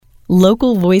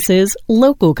Local voices,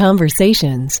 local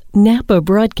conversations.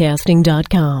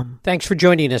 NapaBroadcasting.com. Thanks for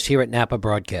joining us here at Napa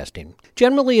Broadcasting.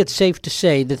 Generally, it's safe to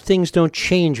say that things don't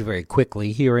change very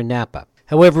quickly here in Napa.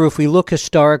 However, if we look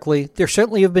historically, there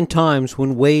certainly have been times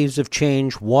when waves of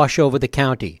change wash over the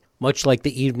county, much like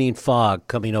the evening fog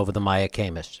coming over the Maya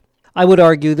Camus. I would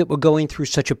argue that we're going through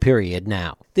such a period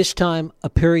now. This time, a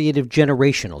period of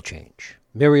generational change.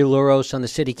 Mary Louros on the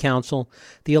City Council,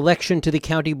 the election to the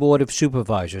County Board of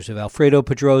Supervisors of Alfredo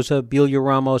Pedroza, Belia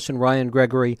Ramos, and Ryan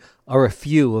Gregory are a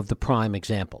few of the prime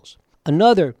examples.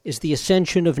 Another is the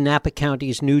ascension of Napa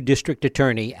County's new district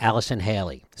attorney, Allison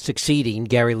Haley, succeeding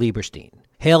Gary Lieberstein.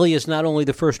 Haley is not only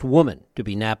the first woman to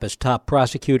be Napa's top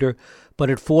prosecutor, but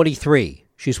at 43,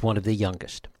 she's one of the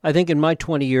youngest. I think in my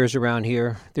 20 years around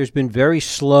here, there's been very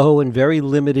slow and very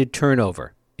limited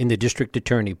turnover in the district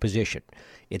attorney position.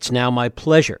 It's now my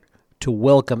pleasure to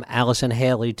welcome Allison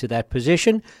Haley to that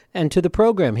position and to the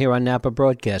program here on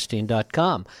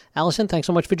NapaBroadcasting.com. Allison, thanks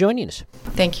so much for joining us.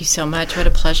 Thank you so much. What a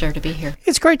pleasure to be here.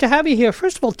 It's great to have you here.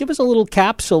 First of all, give us a little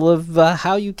capsule of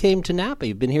how you came to Napa.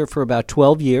 You've been here for about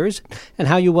 12 years, and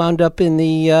how you wound up in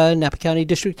the Napa County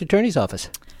District Attorney's Office.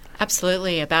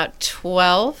 Absolutely. About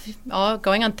 12,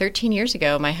 going on 13 years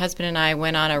ago, my husband and I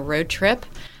went on a road trip.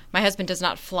 My husband does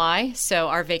not fly, so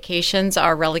our vacations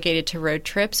are relegated to road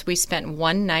trips. We spent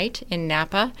one night in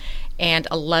Napa, and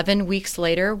 11 weeks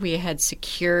later, we had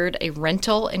secured a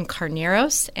rental in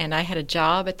Carneros, and I had a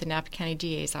job at the Napa County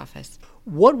DA's office.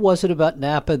 What was it about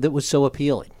Napa that was so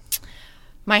appealing?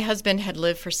 My husband had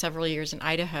lived for several years in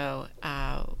Idaho.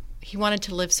 He wanted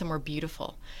to live somewhere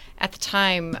beautiful. At the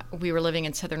time, we were living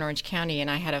in southern Orange County, and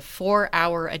I had a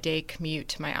 4-hour-a-day commute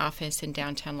to my office in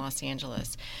downtown Los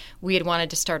Angeles. We had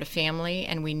wanted to start a family,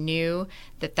 and we knew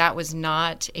that that was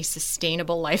not a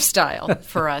sustainable lifestyle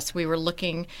for us. We were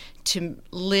looking to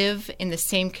live in the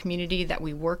same community that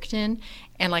we worked in.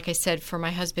 And like I said, for my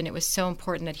husband, it was so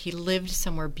important that he lived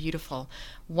somewhere beautiful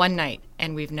one night,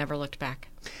 and we've never looked back.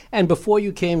 And before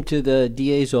you came to the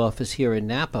DA's office here in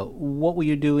Napa, what were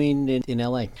you doing in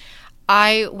L.A.?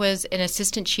 I was an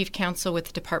assistant chief counsel with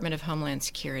the Department of Homeland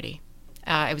Security.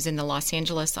 I was in the Los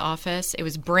Angeles office. It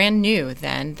was brand new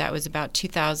then. That was about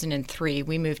 2003.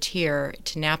 We moved here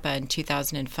to Napa in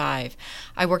 2005.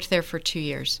 I worked there for 2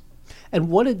 years. And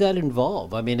what did that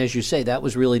involve? I mean, as you say, that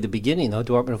was really the beginning, though.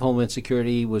 Department of Homeland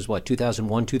Security was,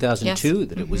 2001, 2002 yes.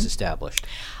 that it was established?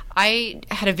 I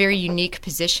had a very unique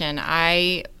position.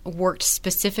 I worked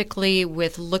specifically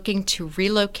with looking to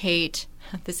relocate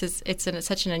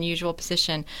such an unusual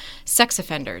position, sex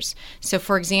offenders. So,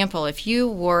 for example, if you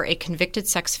were a convicted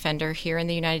sex offender here in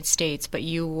the United States, but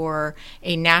you were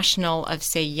a national of,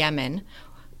 say, Yemen,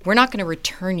 we're not going to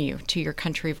return you to your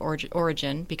country of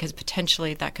origin because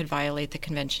potentially that could violate the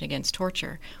Convention Against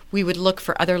Torture. We would look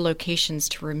for other locations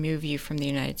to remove you from the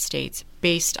United States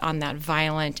based on that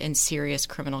violent and serious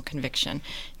criminal conviction.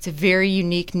 It's a very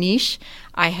unique niche.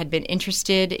 I had been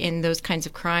interested in those kinds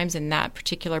of crimes in that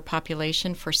particular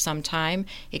population for some time.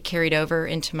 It carried over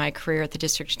into my career at the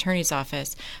District Attorney's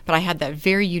Office, but I had that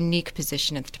very unique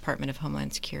position at the Department of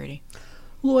Homeland Security.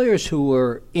 Lawyers who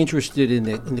are interested in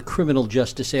the criminal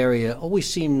justice area always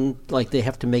seem like they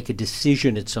have to make a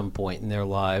decision at some point in their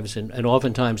lives, and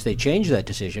oftentimes they change that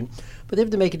decision, but they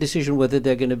have to make a decision whether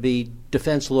they're going to be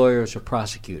defense lawyers or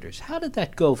prosecutors. How did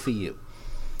that go for you?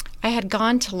 I had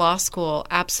gone to law school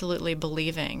absolutely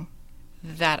believing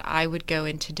that I would go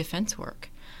into defense work.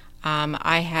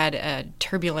 I had a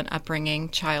turbulent upbringing,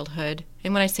 childhood.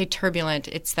 And when I say turbulent,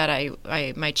 it's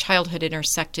that my childhood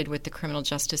intersected with the criminal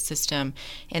justice system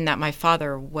in that my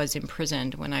father was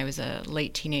imprisoned when I was a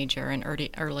late teenager and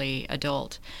early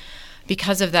adult.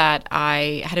 Because of that,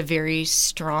 I had a very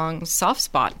strong soft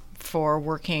spot for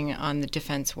working on the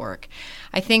defense work.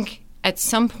 I think at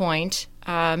some point,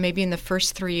 maybe in the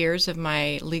first 3 years of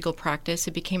my legal practice,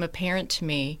 it became apparent to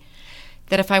me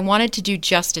that if I wanted to do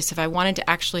justice, if I wanted to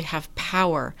actually have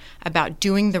power about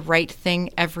doing the right thing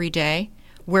every day,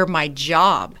 where my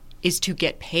job is to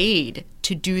get paid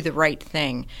to do the right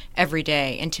thing every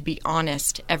day and to be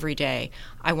honest every day,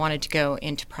 I wanted to go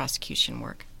into prosecution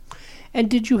work. And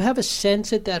did you have a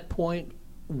sense at that point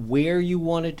where you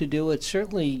wanted to do it?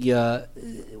 Certainly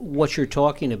what you're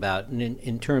talking about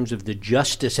in terms of the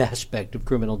justice aspect of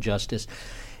criminal justice,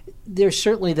 there's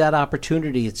certainly that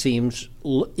opportunity, it seems,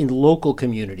 in local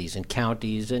communities and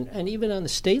counties and even on the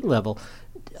state level,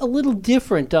 a little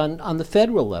different on the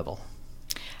federal level.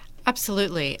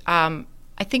 Absolutely. I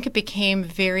think it became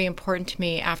very important to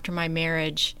me after my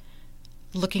marriage,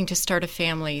 looking to start a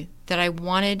family, that I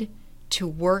wanted to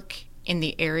work in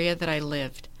the area that I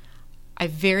lived. I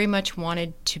very much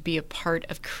wanted to be a part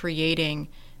of creating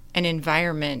an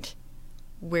environment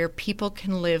where people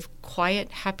can live quiet,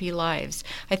 happy lives.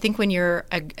 I think when you're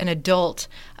an adult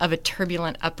of a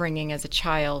turbulent upbringing as a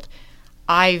child,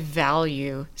 I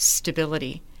value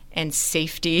stability and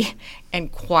safety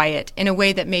and quiet in a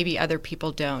way that maybe other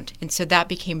people don't. And so that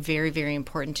became very, very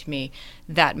important to me,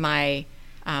 that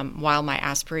while my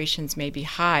aspirations may be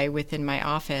high within my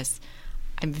office,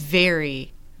 I'm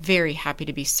very, very happy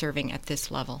to be serving at this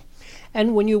level.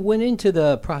 And when you went into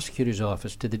the prosecutor's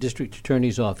office, to the district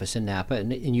attorney's office in Napa,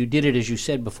 and you did it, as you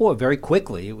said before, very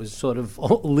quickly, it was sort of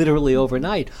literally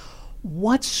overnight,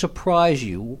 what surprised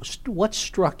you? What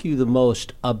struck you the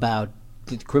most about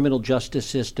the criminal justice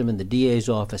system and the DA's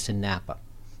office in Napa?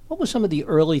 What were some of the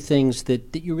early things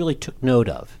that you really took note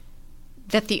of?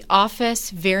 That the office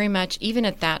very much, even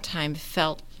at that time,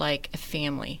 felt like a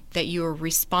family, that you were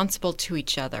responsible to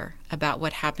each other about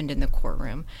what happened in the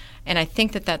courtroom. And I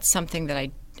think that that's something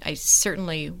that I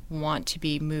certainly want to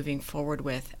be moving forward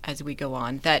with as we go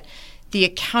on, that the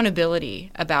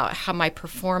accountability about how my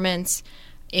performance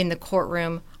in the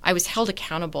courtroom, I was held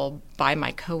accountable by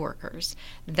my coworkers,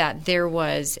 that there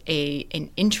was an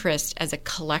interest as a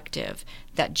collective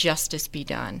that justice be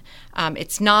done.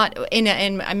 It's not,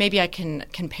 and maybe I can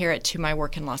compare it to my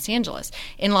work in Los Angeles.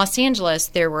 In Los Angeles,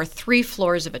 there were 3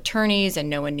 floors of attorneys and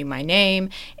no one knew my name,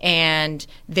 and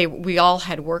we all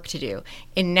had work to do.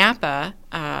 In Napa,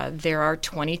 there are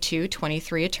 22,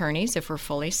 23 attorneys if we're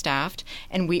fully staffed,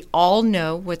 and we all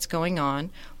know what's going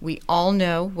on. We all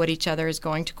know what each other is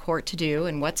going to court to do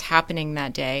and what's happening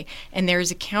that day, and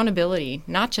there's accountability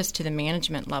not just to the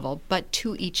management level, but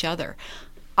to each other.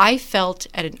 I felt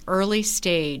at an early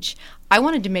stage, I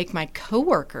wanted to make my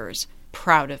coworkers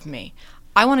proud of me.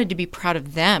 I wanted to be proud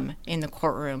of them in the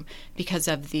courtroom because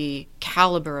of the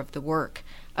caliber of the work,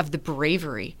 of the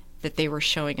bravery that they were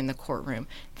showing in the courtroom.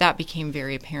 That became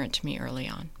very apparent to me early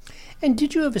on. And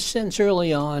did you have a sense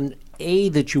early on, A,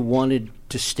 that you wanted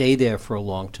to stay there for a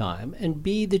long time, and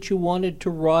B, that you wanted to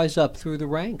rise up through the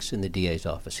ranks in the DA's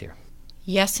office here?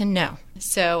 Yes and no.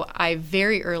 So I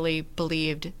very early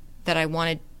believed that I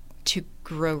wanted to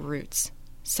grow roots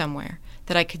somewhere,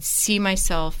 that I could see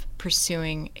myself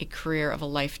pursuing a career of a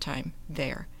lifetime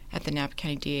there at the Napa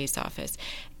County DA's office.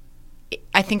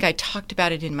 I think I talked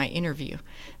about it in my interview,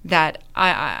 that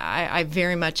I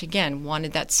very much, again,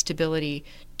 wanted that stability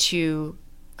to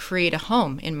create a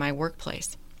home in my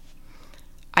workplace.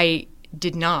 I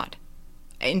did not.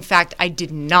 In fact, I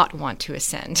did not want to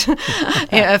ascend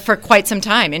for quite some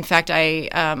time. In fact, I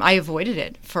avoided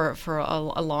it for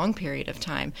a long period of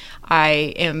time.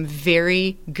 I am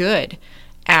very good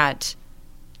at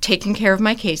taking care of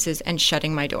my cases and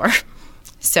shutting my door.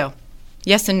 So,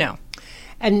 yes and no.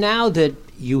 And now that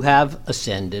you have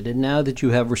ascended, and now that you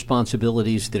have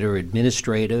responsibilities that are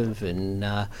administrative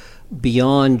and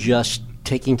beyond just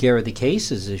taking care of the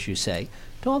cases, as you say,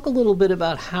 talk a little bit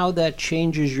about how that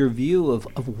changes your view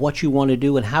of what you want to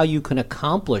do and how you can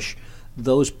accomplish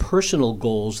those personal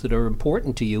goals that are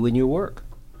important to you in your work.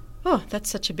 Oh,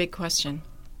 that's such a big question.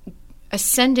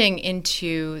 Ascending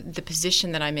into the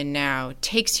position that I'm in now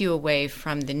takes you away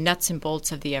from the nuts and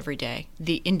bolts of the everyday,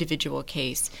 the individual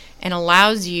case, and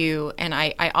allows you, and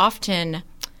I often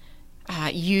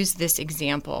use this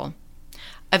example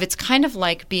of, it's kind of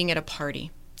like being at a party.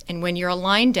 And when you're a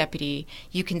line deputy,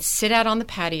 you can sit out on the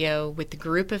patio with the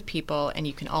group of people and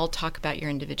you can all talk about your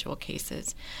individual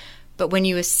cases. But when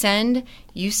you ascend,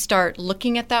 you start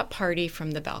looking at that party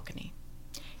from the balcony.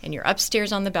 And you're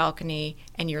upstairs on the balcony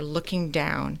and you're looking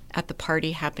down at the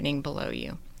party happening below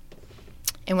you.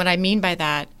 And what I mean by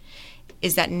that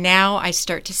is that now I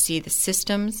start to see the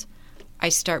systems. I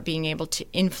start being able to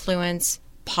influence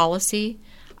policy.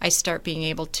 I start being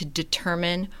able to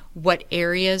determine what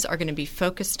areas are going to be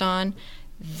focused on.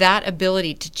 That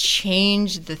ability to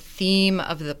change the theme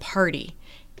of the party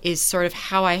is sort of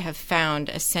how I have found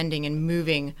ascending and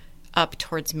moving up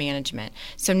towards management.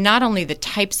 So not only the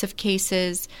types of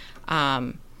cases,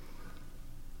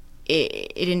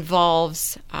 it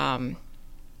involves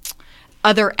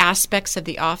other aspects of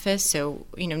the office. So,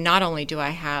 not only do I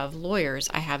have lawyers,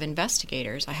 I have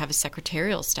investigators, I have a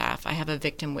secretarial staff, I have a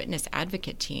victim witness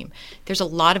advocate team. There's a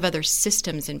lot of other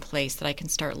systems in place that I can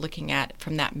start looking at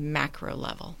from that macro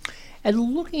level. And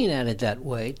looking at it that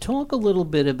way, talk a little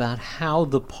bit about how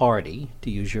the party,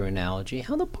 to use your analogy,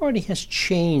 how the party has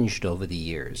changed over the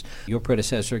years. Your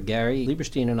predecessor, Gary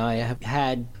Lieberstein, and I have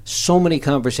had so many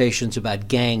conversations about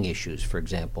gang issues, for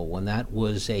example, when that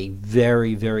was a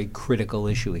very, very critical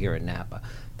issue here in Napa.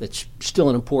 That's still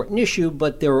an important issue,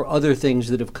 but there are other things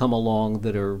that have come along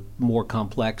that are more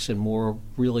complex and more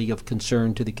really of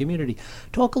concern to the community.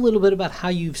 Talk a little bit about how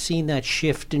you've seen that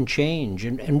shift and change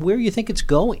and where you think it's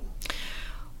going.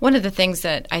 One of the things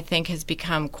that I think has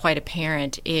become quite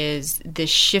apparent is the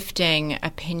shifting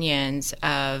opinions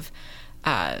of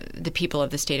the people of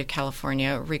the state of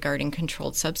California regarding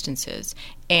controlled substances.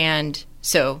 And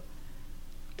so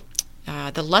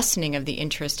the lessening of the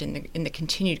interest in the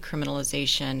continued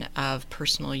criminalization of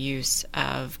personal use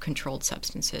of controlled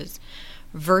substances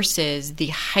versus the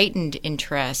heightened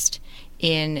interest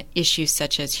in issues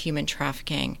such as human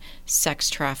trafficking,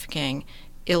 sex trafficking,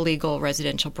 illegal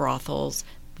residential brothels,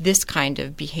 this kind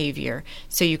of behavior.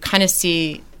 So you kind of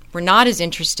see we're not as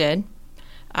interested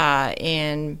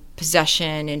in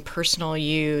possession, in personal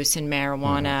use, in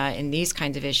marijuana, in these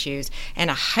kinds of issues,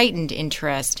 and a heightened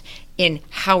interest in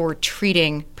how we're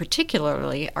treating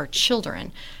particularly our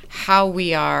children, how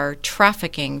we are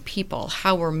trafficking people,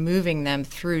 how we're moving them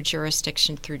through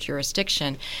jurisdiction.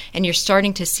 And you're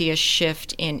starting to see a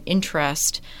shift in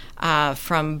interest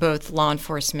from both law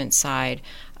enforcement side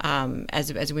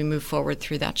as we move forward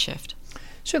through that shift.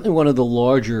 Certainly one of the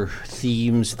larger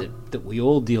themes that we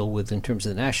all deal with in terms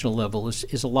of the national level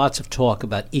is lots of talk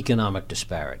about economic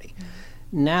disparity.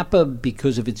 Napa,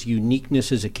 because of its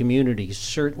uniqueness as a community,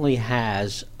 certainly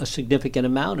has a significant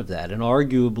amount of that, and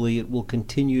arguably it will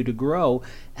continue to grow,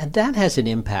 and that has an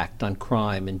impact on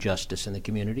crime and justice in the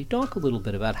community. Talk a little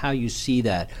bit about how you see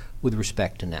that with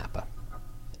respect to Napa.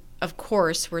 Of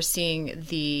course, we're seeing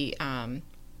the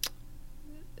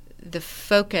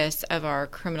focus of our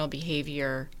criminal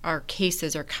behavior, our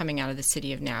cases are coming out of the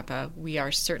city of Napa. We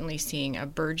are certainly seeing a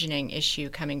burgeoning issue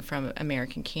coming from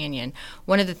American Canyon.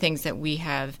 One of the things that we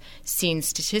have seen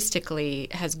statistically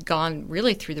has gone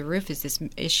really through the roof is this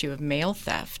issue of mail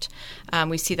theft.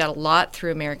 We see that a lot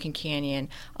through American Canyon,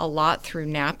 a lot through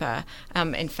Napa.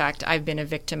 In fact, I've been a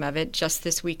victim of it just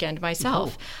this weekend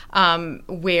myself,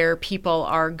 where people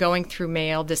are going through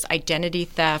mail, this identity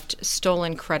theft,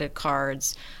 stolen credit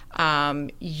cards,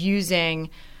 using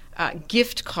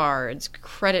gift cards,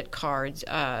 credit cards,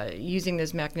 using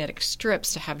those magnetic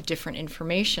strips to have different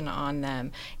information on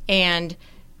them, and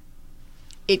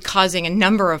it causing a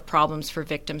number of problems for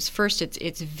victims. First,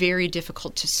 it's very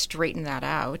difficult to straighten that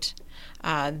out.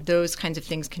 Those kinds of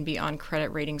things can be on credit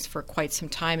ratings for quite some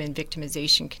time and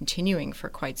victimization continuing for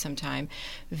quite some time.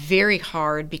 Very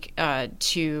hard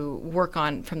to work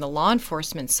on from the law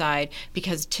enforcement side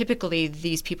because typically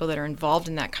these people that are involved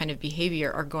in that kind of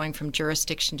behavior are going from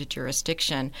jurisdiction to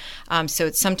jurisdiction.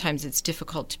 So sometimes it's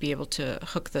difficult to be able to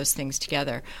hook those things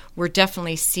together. We're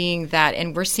definitely seeing that,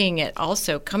 and we're seeing it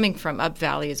also coming from Up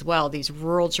Valley as well, these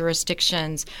rural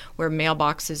jurisdictions where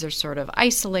mailboxes are sort of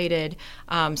isolated.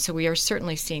 So we are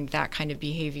certainly seeing that kind of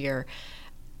behavior,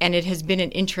 and it has been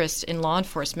an interest in law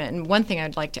enforcement. And one thing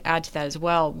I'd like to add to that as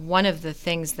well, one of the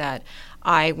things that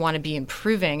I want to be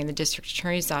improving in the district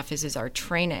attorney's office is our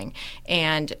training.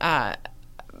 And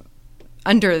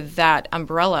under that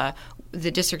umbrella, the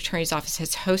district attorney's office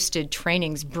has hosted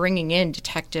trainings bringing in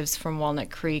detectives from Walnut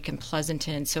Creek and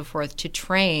Pleasanton and so forth to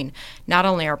train not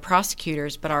only our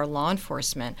prosecutors but our law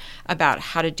enforcement about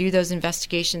how to do those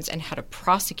investigations and how to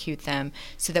prosecute them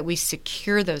so that we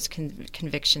secure those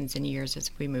convictions in years as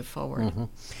we move forward. Mm-hmm.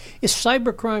 Is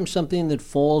cybercrime something that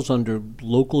falls under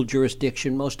local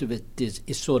jurisdiction? Most of it is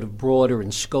sort of broader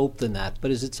in scope than that, but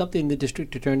is it something the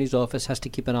district attorney's office has to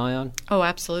keep an eye on? Oh,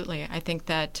 absolutely. I think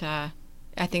that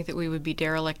we would be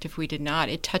derelict if we did not.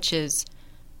 It touches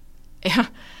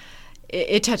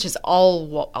all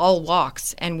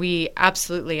walks, and we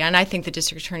absolutely, and I think the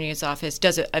district attorney's office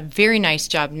does a very nice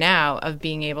job now of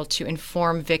being able to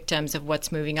inform victims of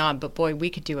what's moving on, but boy, we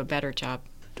could do a better job.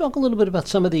 Talk a little bit about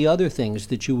some of the other things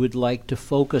that you would like to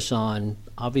focus on,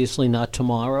 obviously not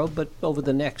tomorrow, but over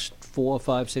the next 4,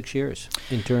 5, 6 years,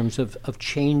 in terms of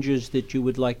changes that you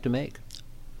would like to make.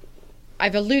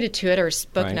 I've alluded to it or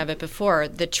spoken of it before,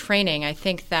 the training. I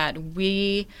think that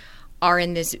we are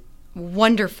in this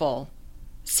wonderful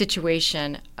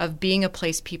situation of being a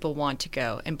place people want to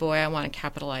go. And boy, I want to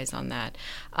capitalize on that.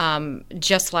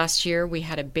 Just last year, we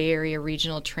had a Bay Area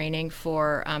regional training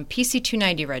for PC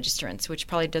 290 registrants, which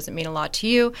probably doesn't mean a lot to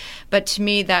you, but to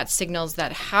me that signals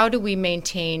that how do we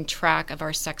maintain track of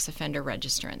our sex offender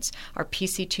registrants, our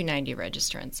PC 290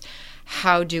 registrants?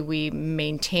 How do we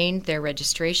maintain their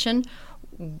registration?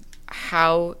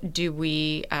 How do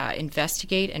we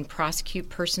investigate and prosecute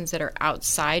persons that are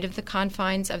outside of the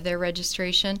confines of their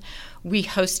registration? We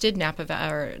hosted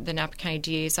the Napa County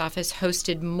DA's office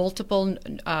hosted multiple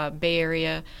Bay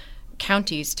Area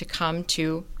counties to come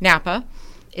to Napa.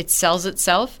 It sells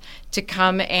itself to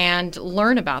come and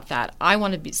learn about that. I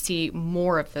want to see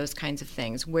more of those kinds of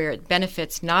things where it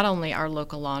benefits not only our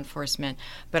local law enforcement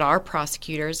but our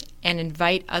prosecutors, and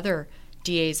invite other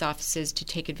DA's offices to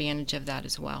take advantage of that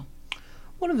as well.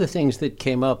 One of the things that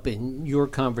came up in your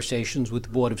conversations with the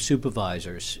Board of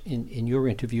Supervisors, in your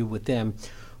interview with them,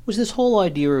 was this whole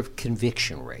idea of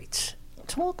conviction rates.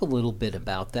 Talk a little bit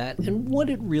about that and what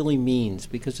it really means,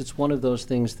 because it's one of those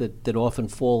things that often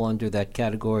fall under that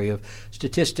category of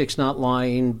statistics not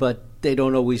lying, but they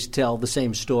don't always tell the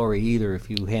same story either if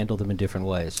you handle them in different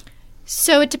ways.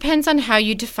 So it depends on how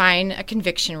you define a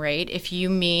conviction rate. If you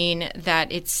mean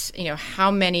that it's, how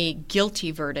many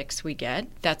guilty verdicts we get,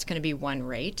 that's going to be one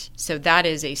rate. So that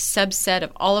is a subset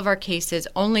of all of our cases,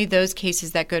 only those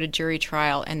cases that go to jury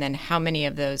trial, and then how many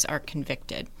of those are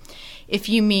convicted. If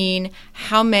you mean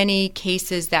how many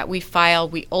cases that we file,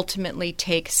 we ultimately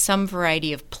take some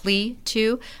variety of plea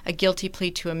to, a guilty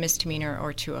plea to a misdemeanor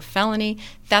or to a felony,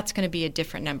 that's going to be a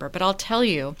different number. But I'll tell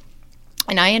you,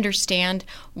 and I understand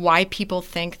why people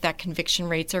think that conviction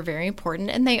rates are very important,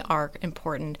 and they are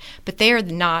important, but they are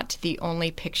not the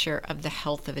only picture of the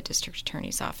health of a district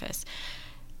attorney's office.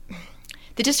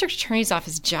 The district attorney's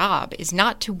office job is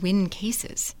not to win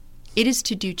cases. It is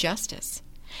to do justice.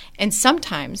 And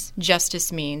sometimes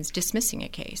justice means dismissing a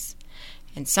case.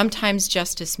 And sometimes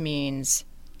justice means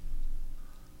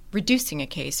reducing a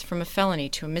case from a felony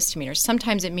to a misdemeanor.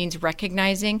 Sometimes it means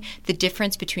recognizing the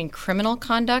difference between criminal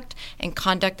conduct and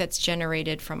conduct that's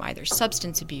generated from either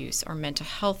substance abuse or mental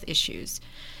health issues.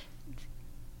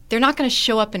 They're not going to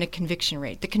show up in a conviction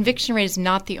rate. The conviction rate is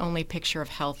not the only picture of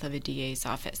health of a DA's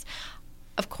office.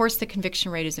 Of course, the conviction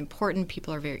rate is important.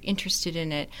 People are very interested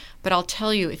in it. But I'll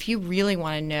tell you, if you really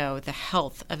want to know the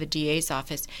health of a DA's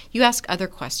office, you ask other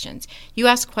questions. You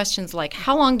ask questions like,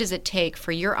 how long does it take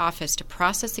for your office to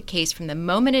process a case from the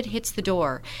moment it hits the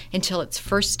door until its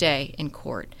first day in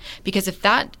court? Because if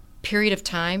that period of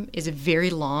time is very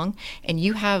long and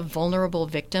you have vulnerable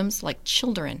victims like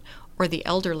children or the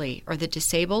elderly or the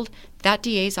disabled, that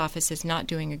DA's office is not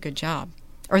doing a good job.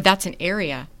 Or that's an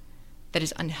area that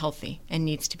is unhealthy and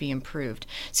needs to be improved.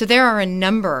 So there are a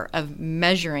number of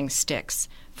measuring sticks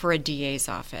for a DA's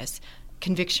office.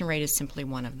 Conviction rate is simply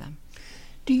one of them.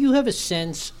 Do you have a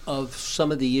sense of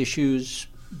some of the issues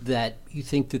that you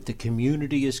think that the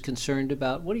community is concerned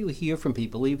about? What do you hear from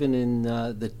people, even in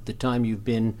the time you've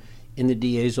been in the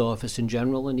DA's office in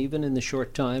general, and even in the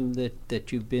short time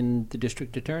that you've been the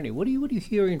district attorney? What are you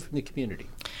hearing from the community?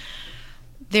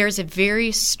 There's a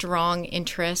very strong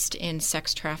interest in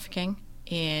sex trafficking,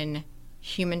 in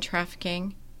human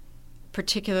trafficking,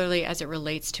 particularly as it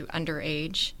relates to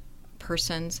underage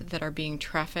persons that are being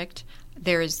trafficked.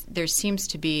 There seems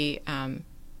to be, and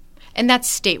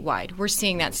that's statewide. We're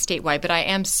seeing that statewide, but I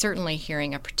am certainly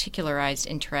hearing a particularized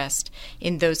interest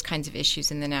in those kinds of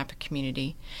issues in the Napa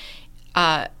community.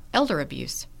 Elder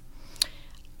abuse.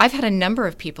 I've had a number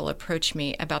of people approach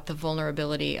me about the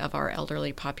vulnerability of our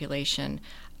elderly population,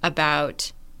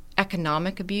 about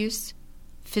economic abuse,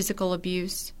 physical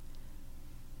abuse,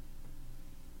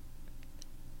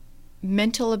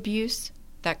 mental abuse,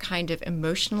 that kind of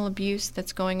emotional abuse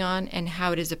that's going on, and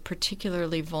how it is a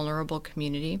particularly vulnerable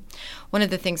community. One of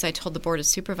the things I told the Board of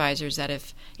Supervisors that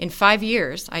if in 5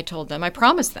 years, I told them, I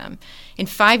promised them, in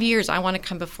 5 years I want to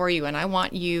come before you and I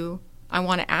want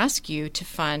to ask you to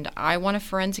fund, I want a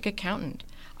forensic accountant.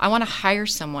 I want to hire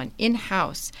someone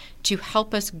in-house to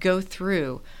help us go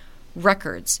through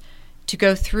records, to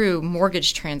go through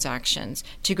mortgage transactions,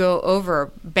 to go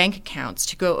over bank accounts,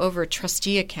 to go over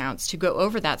trustee accounts, to go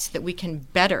over that so that we can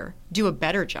do a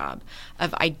better job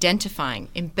of identifying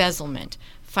embezzlement,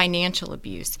 financial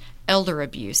abuse, elder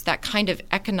abuse, that kind of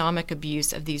economic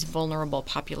abuse of these vulnerable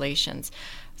populations.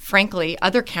 Frankly,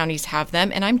 other counties have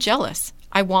them, and I'm jealous.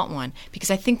 I want one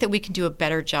because I think that we can do a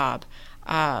better job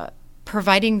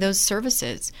providing those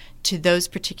services to those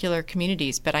particular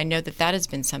communities. But I know that has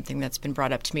been something that's been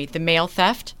brought up to me. The mail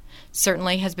theft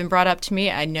certainly has been brought up to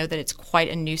me. I know that it's quite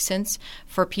a nuisance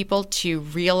for people to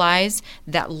realize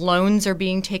that loans are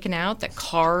being taken out, that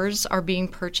cars are being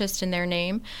purchased in their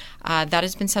name. That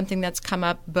has been something that's come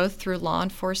up both through law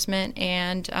enforcement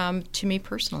and to me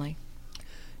personally.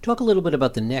 Talk a little bit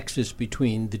about the nexus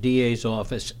between the DA's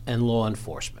office and law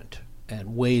enforcement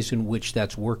and ways in which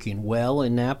that's working well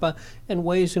in Napa and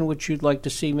ways in which you'd like to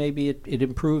see maybe it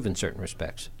improve in certain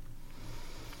respects.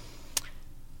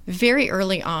 Very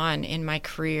early on in my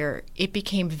career, it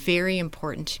became very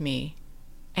important to me.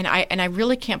 And I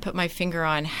really can't put my finger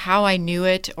on how I knew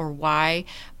it or why,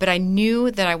 but I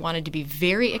knew that I wanted to be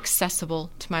very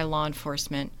accessible to my law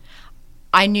enforcement.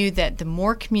 I knew that the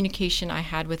more communication I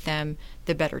had with them,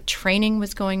 the better training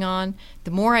was going on,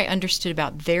 the more I understood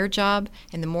about their job,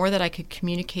 and the more that I could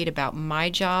communicate about my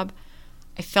job,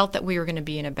 I felt that we were going to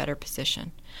be in a better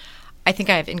position. I think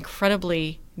I have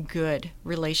incredibly good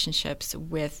relationships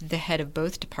with the head of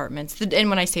both departments. And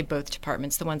when I say both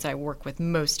departments, the ones I work with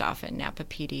most often, Napa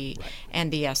PD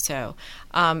and the SO.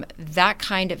 That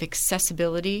kind of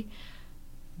accessibility,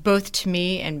 both to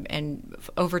me and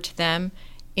over to them,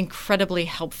 incredibly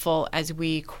helpful as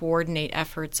we coordinate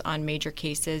efforts on major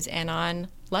cases and on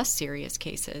less serious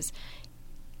cases.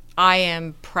 I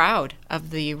am proud of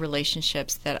the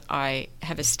relationships that I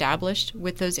have established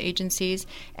with those agencies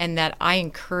and that I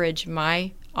encourage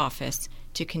my office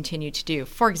to continue to do.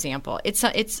 For example,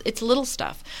 it's little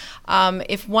stuff.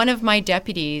 If one of my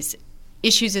deputies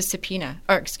issues a subpoena,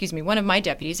 one of my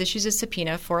deputies issues a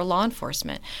subpoena for a law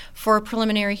enforcement for a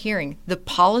preliminary hearing, the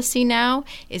policy now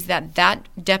is that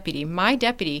deputy, my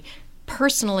deputy,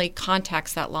 personally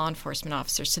contacts that law enforcement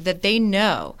officer so that they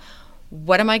know,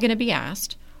 what am I going to be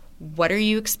asked? What are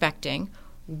you expecting?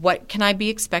 What can I be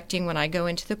expecting when I go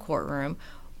into the courtroom?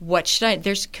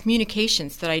 There's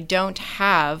communications that I don't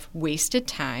have wasted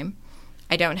time.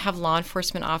 I don't have law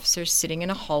enforcement officers sitting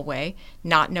in a hallway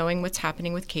not knowing what's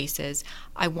happening with cases.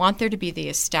 I want there to be the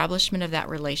establishment of that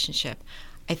relationship.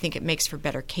 I think it makes for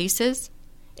better cases.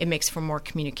 It makes for more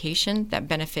communication that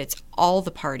benefits all the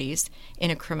parties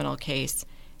in a criminal case.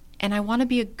 And I want to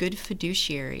be a good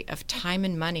fiduciary of time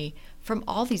and money from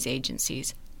all these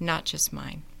agencies, not just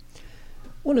mine.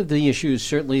 One of the issues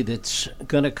certainly that's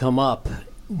going to come up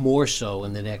more so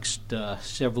in the next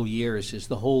several years is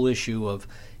the whole issue of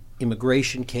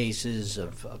immigration cases,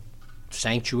 of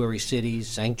sanctuary cities,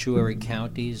 sanctuary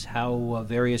counties, how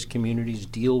various communities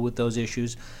deal with those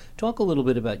issues. Talk a little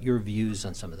bit about your views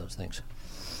on some of those things.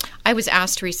 I was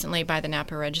asked recently by the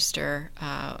Napa Register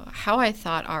how I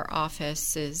thought our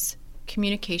office's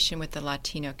communication with the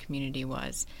Latino community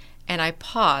was. And I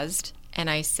paused and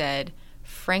I said,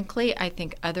 frankly, I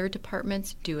think other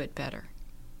departments do it better.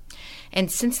 And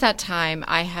since that time,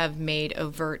 I have made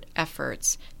overt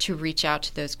efforts to reach out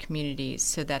to those communities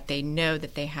so that they know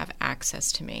that they have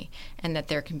access to me and that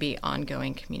there can be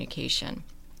ongoing communication.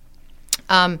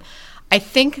 I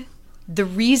think the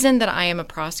reason that I am a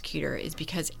prosecutor is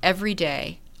because every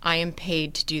day I am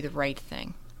paid to do the right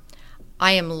thing.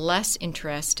 I am less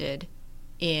interested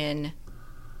in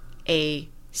a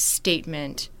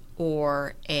statement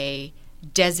or a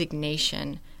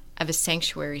designation of a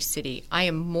sanctuary city. I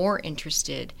am more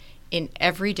interested in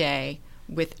every day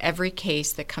with every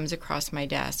case that comes across my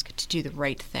desk to do the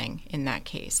right thing in that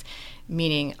case.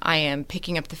 Meaning I am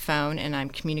picking up the phone and I'm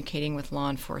communicating with law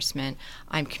enforcement.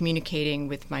 I'm communicating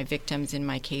with my victims in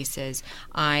my cases.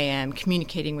 I am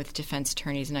communicating with defense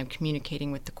attorneys and I'm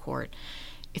communicating with the court.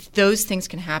 If those things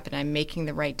can happen, I'm making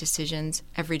the right decisions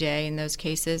every day in those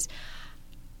cases.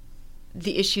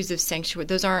 The issues of sanctuary,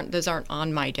 those aren't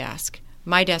on my desk.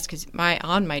 My desk is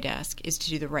to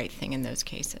do the right thing in those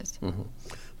cases. Mm-hmm.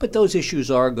 But those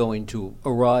issues are going to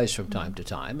arise from time to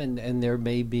time, and there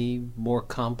may be more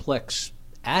complex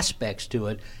aspects to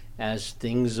it as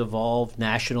things evolve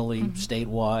nationally,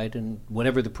 statewide, and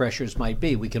whatever the pressures might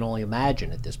be. We can only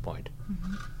imagine at this point.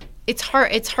 Mm-hmm. It's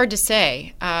hard to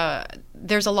say.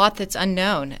 There's a lot that's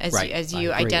unknown, as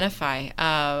you identify.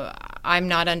 I'm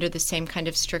not under the same kind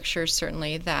of strictures,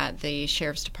 certainly, that the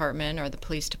Sheriff's Department or the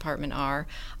Police Department are.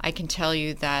 I can tell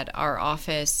you that our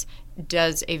office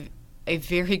does a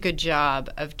very good job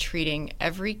of treating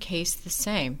every case the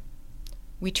same.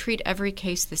 We treat every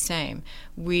case the same.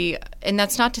 And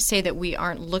that's not to say that we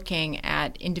aren't looking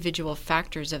at individual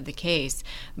factors of the case,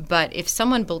 but if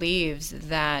someone believes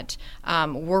that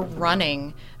we're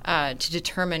running to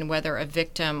determine whether a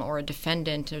victim or a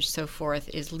defendant or so forth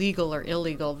is legal or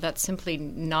illegal, that's simply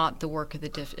not the work of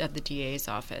the DA's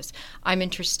office. I'm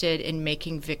interested in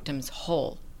making victims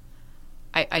whole.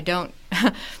 I don't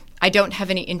have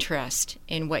any interest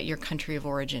in what your country of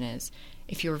origin is.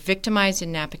 If you're victimized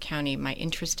in Napa County, my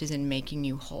interest is in making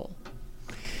you whole.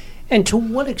 And to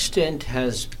what extent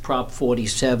has Prop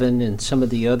 47 and some of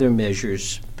the other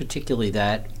measures, particularly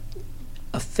that,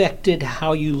 affected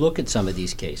how you look at some of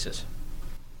these cases?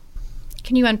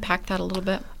 Can you unpack that a little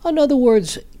bit? In other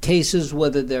words, cases,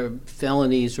 whether they're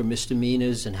felonies or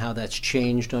misdemeanors, and how that's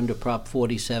changed under Prop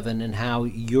 47, and how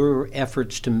your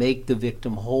efforts to make the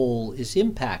victim whole is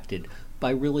impacted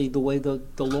by really the way the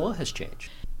law has changed.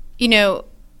 You know,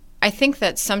 I think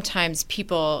that sometimes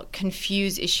people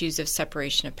confuse issues of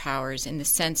separation of powers in the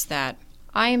sense that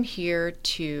I am here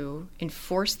to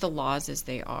enforce the laws as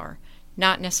they are,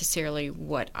 not necessarily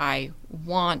what I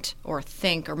want or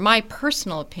think or my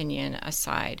personal opinion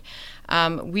aside.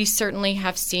 We certainly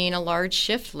have seen a large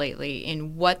shift lately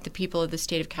in what the people of the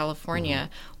state of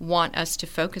California want us to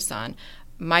focus on.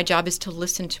 my job is to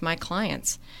listen to my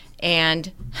clients.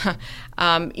 And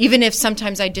even if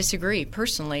sometimes I disagree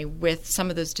personally with some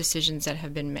of those decisions that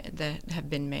have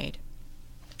been made.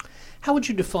 How would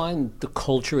you define the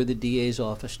culture of the DA's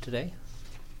office today?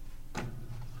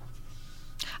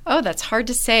 Oh, that's hard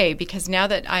to say, because now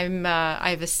that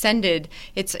I've ascended,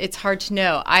 it's hard to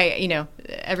know.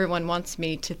 Everyone wants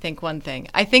me to think one thing.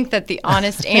 I think that the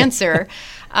honest answer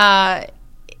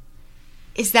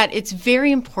is that it's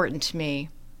very important to me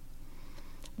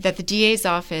that the DA's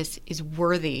office is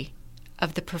worthy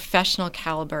of the professional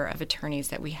caliber of attorneys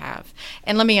that we have.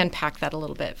 And let me unpack that a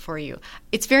little bit for you.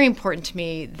 It's very important to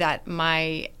me that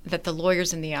the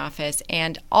lawyers in the office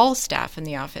and all staff in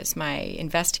the office, my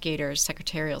investigators,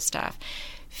 secretarial staff,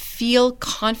 feel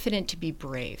confident to be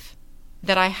brave,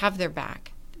 that I have their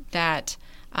back, that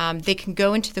they can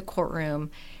go into the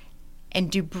courtroom and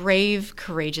do brave,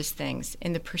 courageous things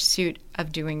in the pursuit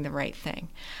of doing the right thing.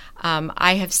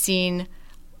 I have seen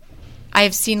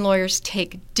lawyers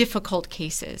take difficult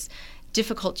cases,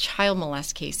 difficult child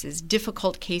molest cases,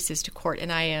 difficult cases to court,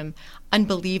 and I am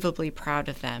unbelievably proud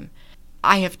of them.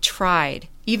 I have tried,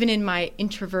 even in my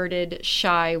introverted,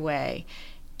 shy way,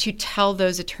 to tell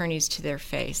those attorneys to their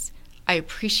face, I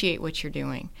appreciate what you're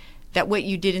doing, that what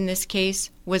you did in this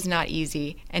case was not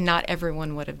easy, and not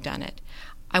everyone would have done it.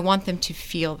 I want them to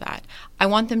feel that. I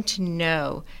want them to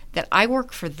know that I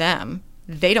work for them.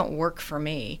 They don't work for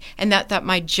me, and that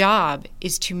my job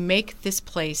is to make this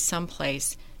place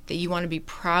someplace that you want to be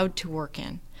proud to work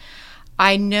in.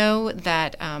 I know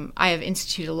that I have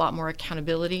instituted a lot more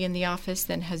accountability in the office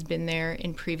than has been there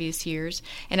in previous years,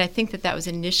 and I think that was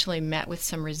initially met with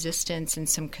some resistance and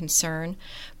some concern.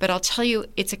 But I'll tell you,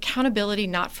 it's accountability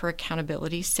not for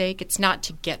accountability's sake. It's not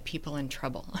to get people in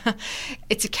trouble.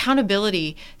 It's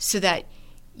accountability so that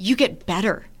you get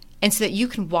better, and so that you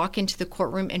can walk into the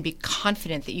courtroom and be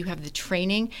confident that you have the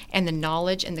training and the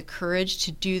knowledge and the courage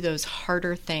to do those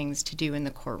harder things to do in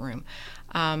the courtroom.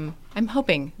 I'm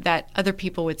hoping that other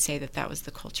people would say that was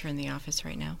the culture in the office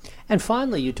right now. And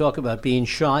finally, you talk about being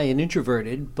shy and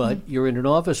introverted, but you're in an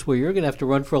office where you're going to have to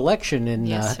run for election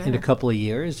in a couple of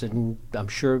years, and I'm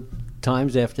sure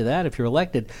times after that, if you're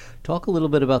elected. Talk a little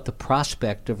bit about the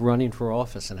prospect of running for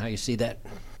office and how you see that.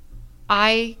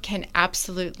 I can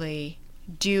absolutely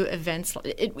do events,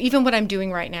 even what I'm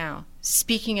doing right now,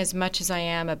 speaking as much as I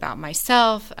am about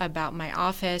myself, about my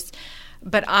office,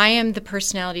 but I am the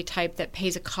personality type that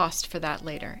pays a cost for that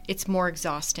later. It's more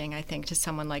exhausting, I think, to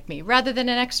someone like me, rather than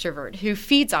an extrovert who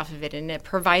feeds off of it and it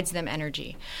provides them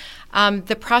energy.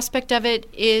 The prospect of it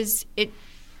is it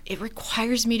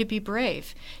requires me to be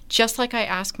brave. Just like I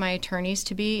ask my attorneys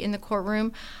to be in the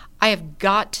courtroom, I have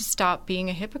got to stop being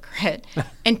a hypocrite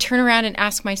and turn around and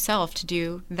ask myself to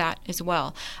do that as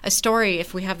well. A story,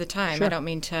 if we have the time, Sure. I don't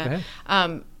mean to,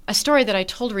 a story that I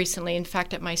told recently, in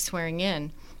fact, at my swearing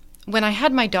in. When I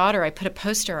had my daughter, I put a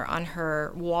poster on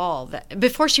her wall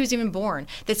before she was even born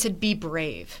that said, "Be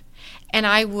brave." And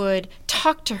I would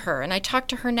talk to her, and I talk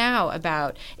to her now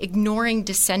about ignoring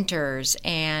dissenters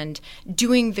and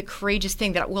doing the courageous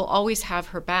thing that will always have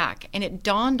her back. And it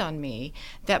dawned on me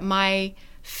that my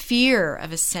fear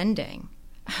of ascending,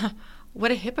 what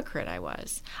a hypocrite I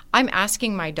was. I'm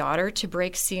asking my daughter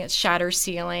to shatter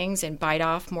ceilings and bite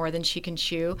off more than she can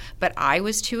chew, but I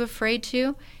was too afraid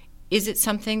to. Is it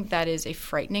something that is a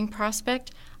frightening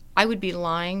prospect? I would be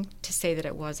lying to say that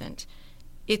it wasn't.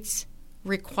 It's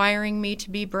requiring me to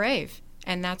be brave,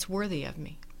 and that's worthy of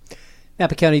me.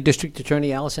 Napa County District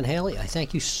Attorney Allison Haley, I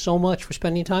thank you so much for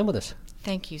spending time with us.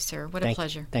 Thank you, sir. What a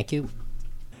pleasure. Thank you.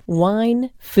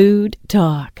 Wine, Food,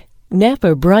 Talk.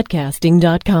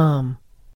 NapaBroadcasting.com